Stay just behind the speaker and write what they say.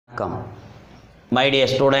வணக்கம் my dear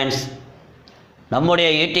students. நம்முடைய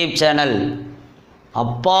YouTube channel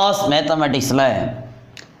Abbas மேத்தமெட்டிக்ஸில்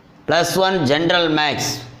 +1 general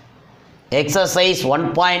maths exercise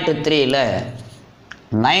 1.3ல்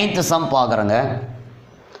 9th some பார்க்குறோங்க.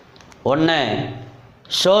 ஒன்று,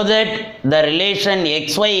 show that the relation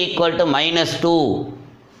xy equal to -2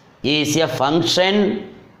 is a function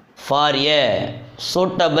for a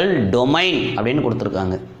suitable domain அப்படின்னு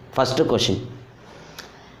கொடுத்துருக்காங்க. First question.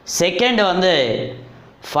 Second வந்து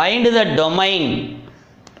find the domain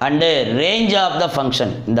and range of the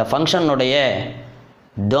function. இந்த ஃபங்க்ஷனுடைய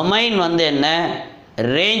domain வந்து என்ன,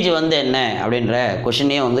 range வந்து என்ன அப்படின்ற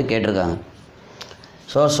கொஷினையும் வந்து கேட்டிருக்காங்க.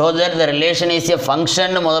 So that the relation is a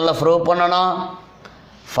function முதல்ல ப்ரூவ் பண்ணணும்.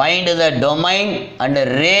 Find the domain and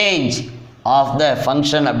range of the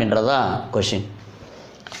function அப்படின்றது தான் question.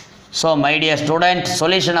 So my dear student,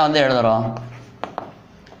 சொல்யூஷனை வந்து எழுதுகிறோம்.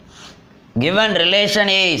 given relation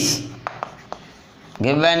is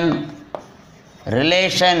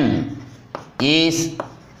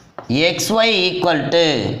xy equal to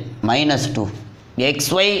 -2.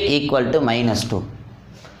 xy equal to -2.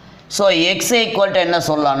 So x equal to என்ன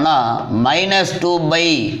சொல்லலாம்னா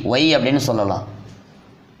 -2/y அப்படின்னு சொல்லலாம்.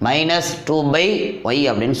 -2/y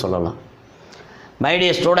அப்படின்னு சொல்லலாம். மை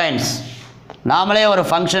டியர் ஸ்டூடெண்ட்ஸ், நாமளே ஒரு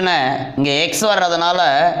ஃபங்க்ஷனை இங்கே x வர்றதுனால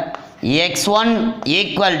x1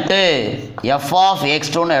 equal to f of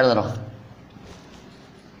x2ன்னு எழுதுகிறோம்.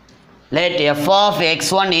 let f of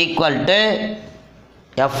x1 equal to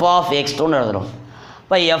f of x2ன்னு எழுதுகிறோம்.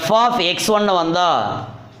 இப்போ f of x1 வந்தால்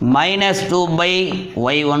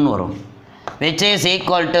 -2/y1 வரும், which is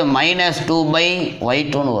equal to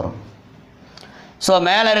 -2/y2ன்னு வரும். ஸோ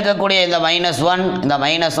மேலே இருக்கக்கூடிய இந்த -1 இந்த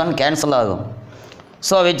 -1 கேன்சல் ஆகும்.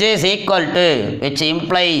 So which is equal to, which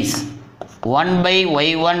implies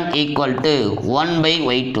 1/y1 equal to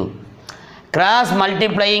 1/y2. Cross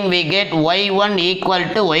multiplying we get y1 equal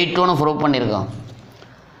to y2ன்னு prove பண்ணியிருக்கோம்.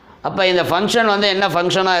 அப்போ இந்த ஃபங்க்ஷன் வந்து என்ன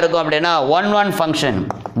ஃபங்க்ஷனாக இருக்கும் அப்படின்னா 1 function.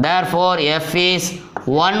 therefore f is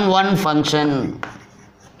 1 function,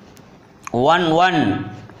 1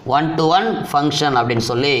 function அப்படின்னு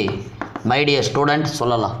சொல்லி மை டியர் ஸ்டூடெண்ட்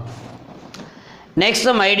சொல்லலாம். நெக்ஸ்ட்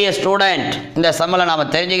மை டியர் ஸ்டூடெண்ட், இந்த சம்மில்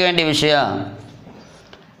நாம் தெரிஞ்சுக்க வேண்டிய விஷயம்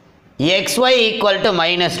xy equal to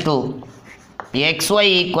 -2. xy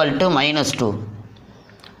equal to -2.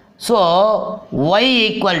 So y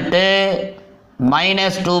equal to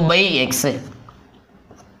 -2/x.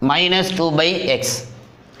 -2/x.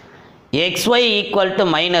 xy equal to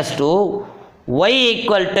 -2, y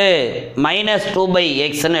equal to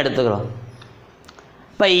 -2/x ன்னு எடுத்துக்கிறோம்.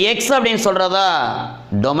 இப்போ x அப்படின்னு சொல்கிறதா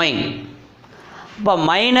டொமைன். இப்போ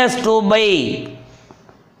 -2/,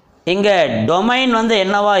 இங்கே டொமைன் வந்து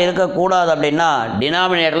என்னவா இருக்கக்கூடாது அப்படின்னா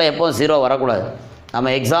டினாமினேட்டரில் எப்போவும் 0 வரக்கூடாது.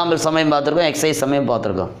 நம்ம எக்ஸாம்பிள் சமயம் பார்த்துருக்கோம், எக்ஸசைஸ் சமயம்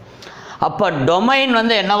பார்த்துருக்கோம். அப்போ டொமைன்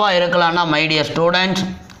வந்து என்னவா இருக்கலாம்னா my dear student,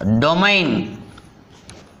 domain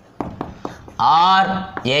R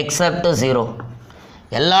accept 0.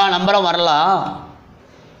 எல்லா நம்பரும் வரலாம்.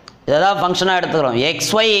 இதான் ஃபங்க்ஷனாக எடுத்துக்கிறோம்.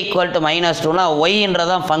 xy equal to -2னா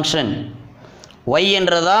ஒய்ன்றதான் function,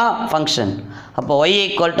 ஒய்ன்றதான் function. அப்போ y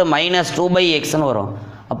ஈக்குவல் டு -2/xன்னு வரும்.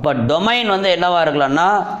 அப்போ டொமைன் வந்து என்னவாக இருக்கலாம்னா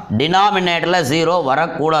டினாமினேட்டரில் 0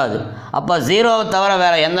 வரக்கூடாது. அப்போ 0வை தவிர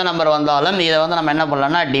வேறு எந்த நம்பர் வந்தாலும் இதை வந்து நம்ம என்ன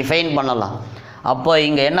பண்ணலாம்னா டிஃபைன் பண்ணலாம். அப்போ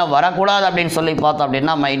இங்கே என்ன வரக்கூடாது அப்படின்னு சொல்லி பார்த்தோம்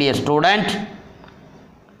அப்படின்னா மை டியர் ஸ்டூடெண்ட்,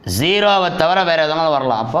 0வை தவிர வேறு எதனாலும்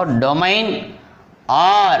வரலாம். அப்போ டொமைன்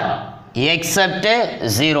ஆர் எக்ஸப்ட்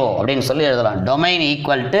 0 அப்படின்னு சொல்லி எழுதலாம். Domain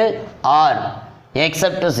equal to R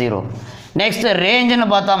accept 0. Next ரேஞ்சுன்னு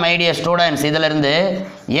பார்த்தா மை டியர் ஸ்டூடெண்ட்ஸ், இதிலிருந்து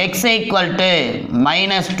x equal to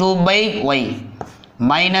 -2/y.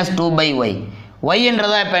 -2/y.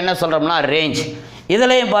 ஒய்ன்றதா இப்போ என்ன சொல்கிறோம்னா ரேஞ்ச்.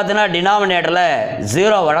 இதுலேயும் பார்த்தீங்கன்னா டினாமினேட்டரில்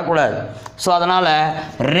 0 வரக்கூடாது. ஸோ அதனால்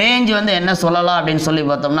ரேஞ்ச் வந்து என்ன சொல்லலாம் அப்படின்னு சொல்லி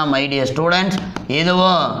பார்த்தோம்னா மை டியர் ஸ்டூடெண்ட்ஸ்,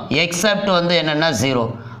 இதுவும் எக்ஸப்ட் வந்து என்னென்னா 0.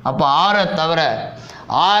 அப்போ ஆரை தவிர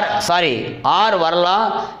ஆர் வரலாம்,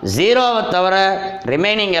 0வை தவிர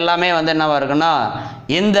ரிமைனிங் எல்லாமே வந்து என்னவாக இருக்குன்னா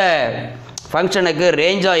இந்த ஃபங்க்ஷனுக்கு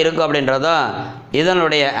ரேஞ்சாக இருக்கும் அப்படின்றதான்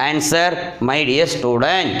இதனுடைய ஆன்சர் மை டியர்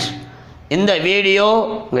ஸ்டூடெண்ட். இந்த வீடியோ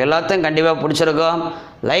உங்கள் எல்லாத்தையும் கண்டிப்பாக பிடிச்சிருக்கோம்.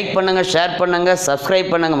 லைக் பண்ணுங்கள், ஷேர் பண்ணுங்கள்,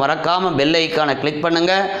 சப்ஸ்கிரைப் பண்ணுங்கள், மறக்காமல் பெல் ஐக்கானை கிளிக்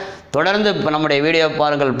பண்ணுங்கள். தொடர்ந்து இப்போ நம்முடைய வீடியோ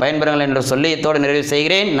பாருங்கள், பயன்பெறுங்கள் என்று சொல்லி இதோடு நிறைவு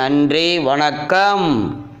செய்கிறேன். நன்றி, வணக்கம்.